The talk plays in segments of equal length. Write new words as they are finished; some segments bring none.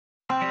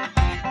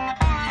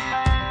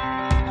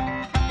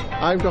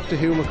I'm Dr.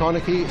 Hugh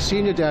McConaughey,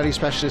 Senior Dairy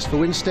Specialist for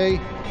Wynnstay,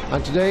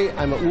 and today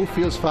I'm at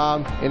Woofields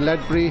Farm in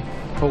Ledbury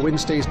for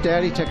Wynnstay's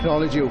Dairy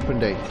Technology Open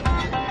Day.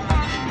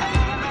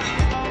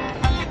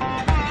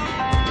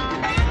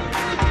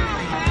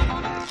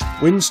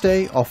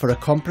 Wynnstay offer a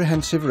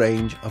comprehensive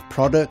range of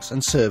products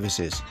and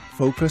services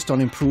focused on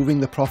improving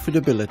the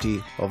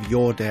profitability of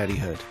your dairy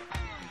herd.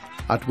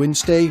 At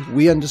Wynnstay,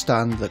 we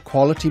understand that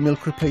quality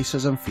milk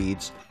replacers and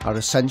feeds are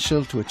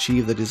essential to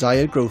achieve the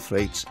desired growth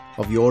rates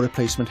of your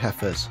replacement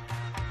heifers.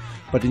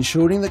 But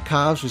ensuring that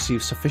calves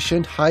receive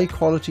sufficient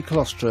high-quality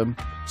colostrum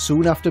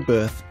soon after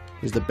birth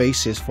is the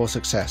basis for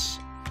success.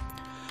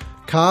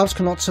 Calves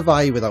cannot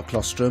survive without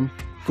colostrum.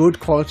 Good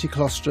quality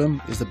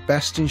colostrum is the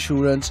best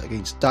insurance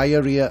against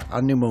diarrhea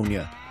and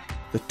pneumonia,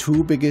 the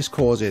two biggest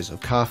causes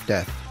of calf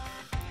death.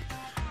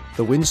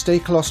 The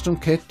Wynnstay Colostrum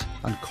Kit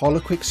and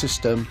CollarQuick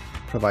system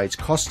provides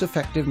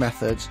cost-effective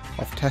methods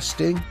of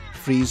testing,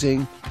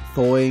 freezing,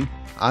 thawing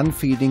and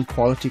feeding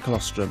quality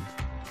colostrum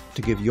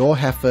to give your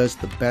heifers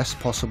the best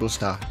possible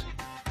start.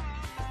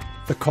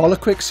 The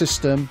CollarQuick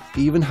system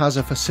even has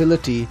a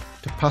facility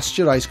to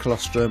pasteurize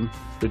colostrum,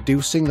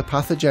 reducing the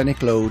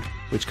pathogenic load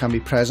which can be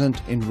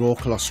present in raw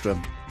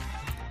colostrum.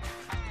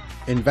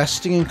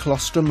 Investing in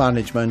colostrum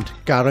management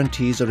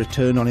guarantees a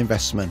return on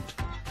investment.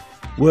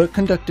 Work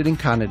conducted in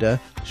Canada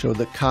showed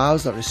that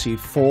calves that received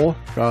 4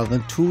 rather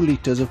than 2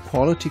 litres of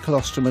quality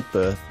colostrum at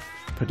birth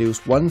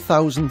produced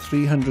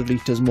 1,300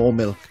 litres more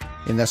milk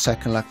in their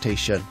second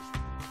lactation,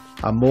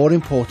 and more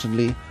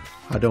importantly,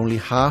 had only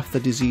half the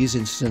disease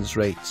incidence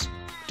rates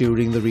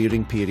during the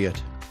rearing period.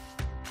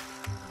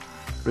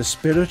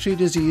 Respiratory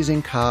disease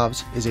in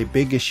calves is a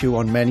big issue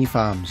on many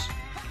farms.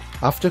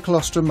 After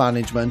colostrum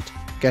management,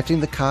 getting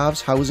the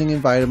calves' housing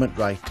environment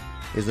right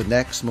is the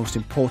next most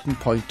important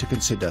point to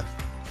consider.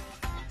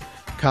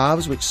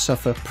 Calves which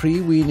suffer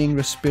pre-weaning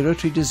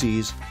respiratory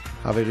disease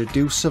have a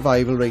reduced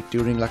survival rate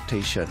during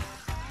lactation,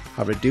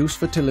 have reduced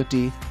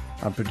fertility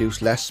and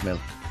produce less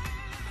milk.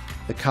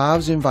 The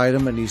calves'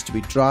 environment needs to be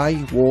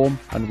dry, warm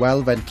and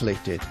well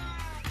ventilated,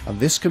 and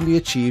this can be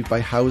achieved by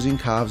housing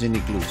calves in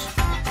igloos.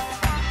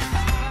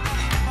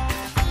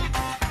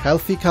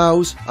 Healthy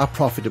cows are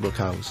profitable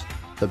cows.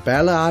 The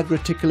BellaAg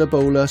reticular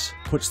bolus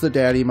puts the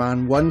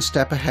dairyman one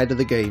step ahead of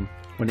the game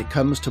when it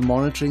comes to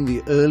monitoring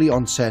the early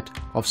onset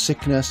of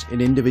sickness in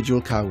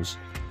individual cows.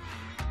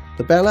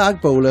 The BellaAg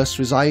bolus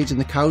resides in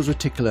the cow's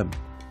reticulum,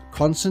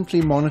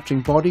 constantly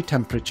monitoring body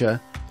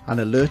temperature and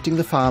alerting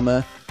the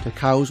farmer to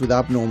cows with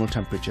abnormal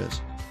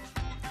temperatures.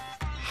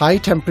 High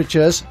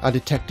temperatures are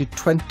detected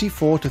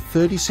 24 to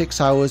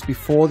 36 hours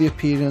before the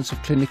appearance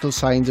of clinical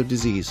signs of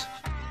disease,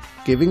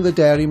 giving the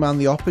dairyman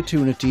the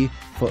opportunity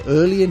for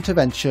early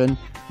intervention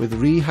with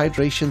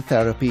rehydration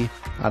therapy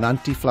and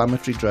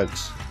anti-inflammatory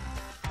drugs,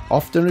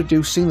 often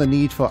reducing the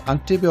need for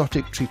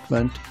antibiotic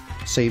treatment,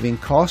 saving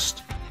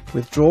cost,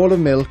 withdrawal of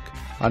milk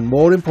and,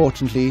 more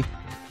importantly,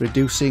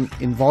 reducing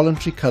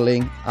involuntary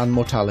culling and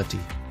mortality.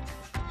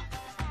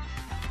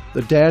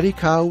 The dairy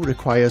cow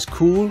requires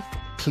cool,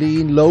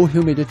 clean, low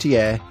humidity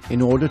air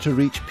in order to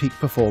reach peak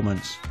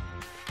performance.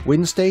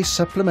 Wynnstay's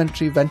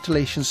supplementary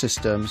ventilation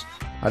systems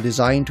are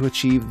designed to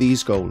achieve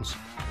these goals.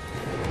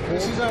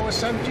 This is our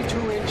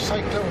 72-inch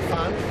cyclone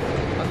fan,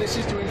 and this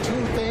is doing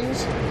two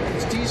things.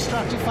 It's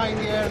de-stratifying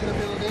the air in the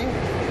building,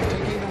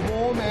 taking the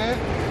warm air,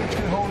 which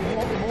can hold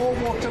more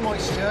water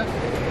moisture,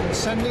 and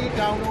sending it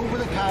down over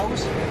the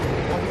cows.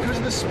 And because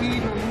of the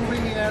speed we're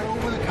moving the air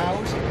over the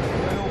cows,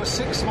 at over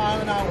 6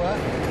 miles an hour,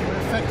 we're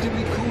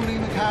effectively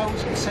cooling the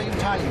cows at the same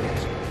time.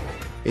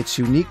 Its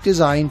unique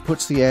design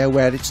puts the air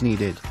where it's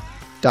needed,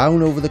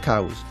 down over the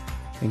cows,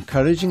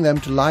 encouraging them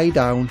to lie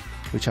down,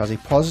 which has a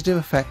positive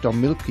effect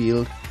on milk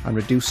yield and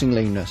reducing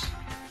lameness.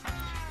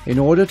 In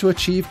order to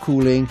achieve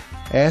cooling,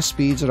 air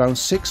speeds around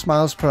 6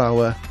 miles per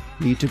hour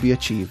need to be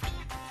achieved.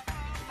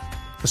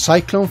 The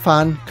cyclone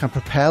fan can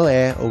propel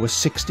air over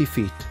 60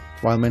 feet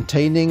while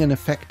maintaining an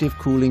effective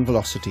cooling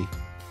velocity.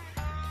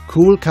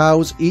 Cool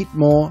cows eat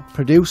more,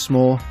 produce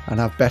more and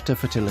have better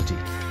fertility.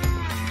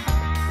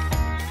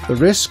 The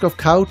risk of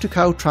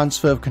cow-to-cow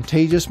transfer of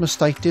contagious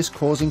mastitis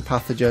causing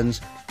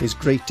pathogens is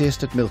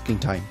greatest at milking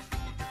time.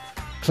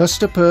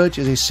 Cluster Purge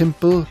is a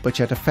simple but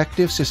yet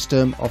effective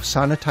system of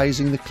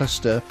sanitizing the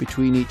cluster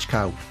between each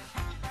cow.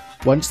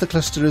 Once the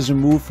cluster is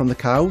removed from the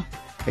cow,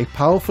 a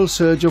powerful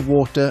surge of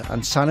water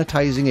and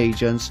sanitizing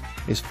agents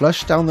is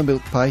flushed down the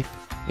milk pipe,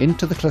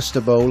 into the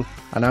cluster bowl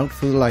and out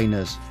through the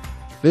liners.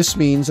 This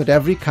means that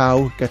every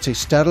cow gets a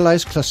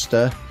sterilized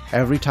cluster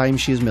every time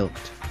she is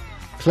milked.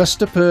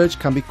 Cluster Purge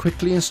can be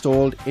quickly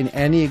installed in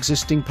any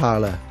existing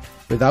parlour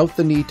without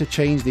the need to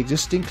change the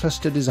existing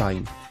cluster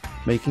design,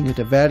 making it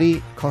a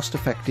very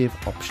cost-effective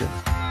option.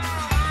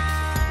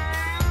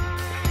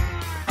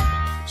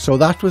 So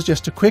that was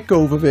just a quick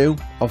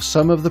overview of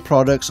some of the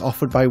products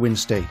offered by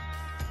Wynnstay.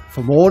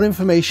 For more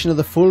information of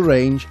the full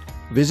range,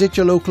 visit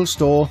your local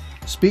store,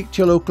 speak to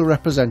your local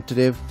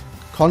representative,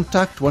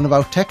 contact one of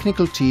our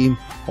technical team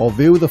or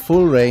view the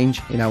full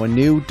range in our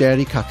new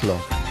dairy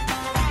catalogue.